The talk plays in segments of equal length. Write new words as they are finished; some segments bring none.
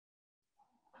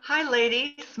Hi,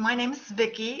 ladies. My name is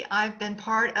Vicki. I've been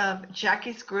part of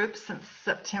Jaki's group since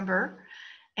September,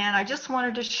 and I just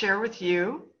wanted to share with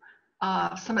you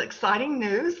some exciting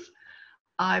news.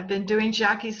 I've been doing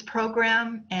Jaki's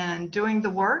program and doing the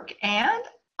work, and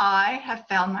I have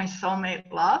found my soulmate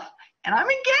love, and I'm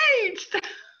engaged.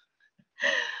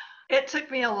 It took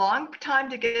me a long time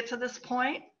to get to this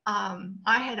point. I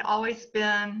had always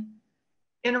been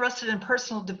interested in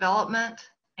personal development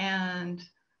and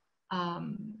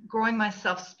growing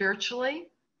myself spiritually.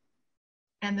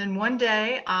 And then one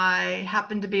day I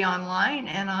happened to be online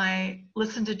and I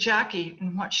listened to Jaki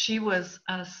and what she was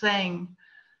saying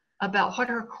about what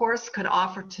her course could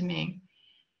offer to me.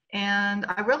 And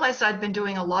I realized I'd been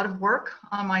doing a lot of work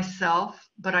on myself,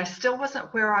 but I still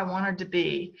wasn't where I wanted to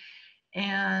be.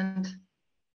 And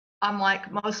I'm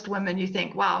like most women, you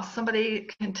think, wow, somebody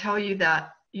can tell you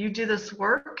that you do this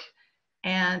work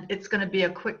and it's going to be a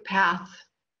quick path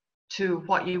to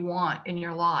what you want in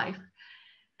your life.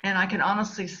 And I can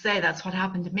honestly say that's what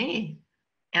happened to me.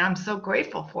 And I'm so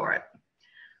grateful for it.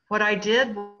 What I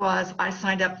did was I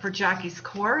signed up for Jaki's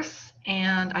course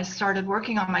and I started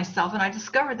working on myself, and I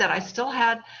discovered that I still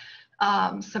had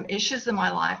some issues in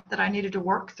my life that I needed to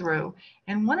work through.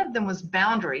 And one of them was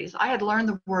boundaries. I had learned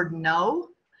the word no,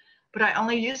 but I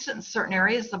only used it in certain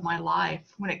areas of my life.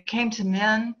 When it came to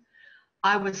men,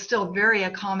 I was still very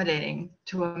accommodating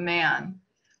to a man.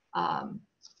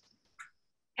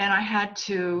 And I had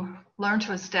to learn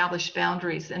to establish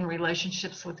boundaries in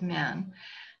relationships with men,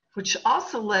 which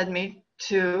also led me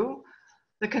to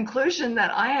the conclusion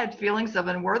that I had feelings of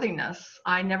unworthiness.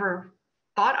 I never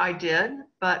thought I did,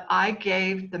 but I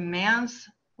gave the man's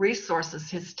resources,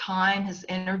 his time, his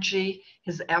energy,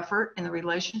 his effort in the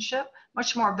relationship,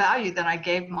 much more value than I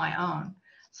gave my own.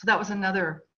 So that was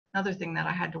another thing that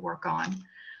I had to work on.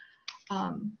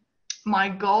 My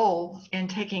goal in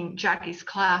taking Jaki's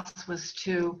class was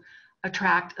to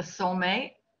attract a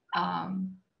soulmate,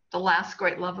 the last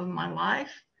great love of my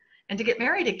life, and to get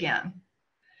married again.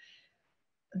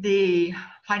 The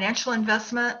financial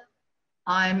investment,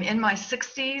 I'm in my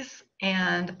 60s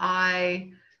and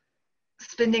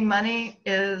spending money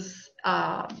is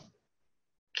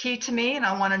key to me, and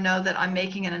I want to know that I'm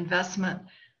making an investment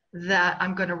that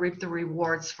I'm going to reap the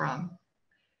rewards from.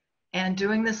 And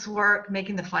doing this work,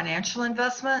 making the financial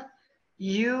investment,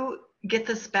 you get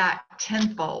this back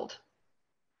tenfold.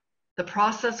 The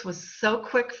process was so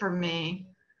quick for me.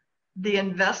 The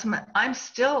investment, I'm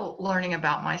still learning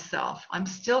about myself. I'm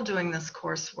still doing this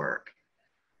coursework.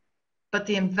 But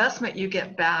the investment you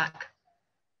get back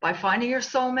by finding your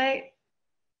soulmate,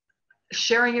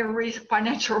 sharing your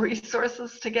financial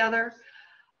resources together,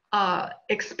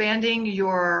 expanding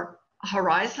your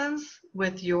horizons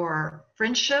with your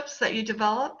friendships that you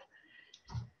develop,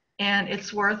 and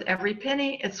it's worth every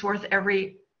penny. It's worth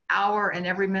every hour and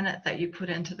every minute that you put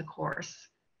into the course.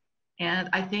 And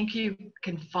I think you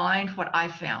can find what I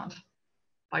found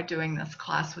by doing this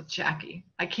class with Jaki.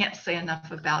 I can't say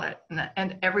enough about it,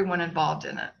 and everyone involved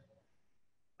in it.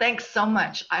 Thanks so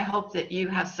much. I hope that you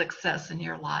have success in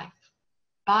your life.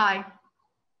 Bye.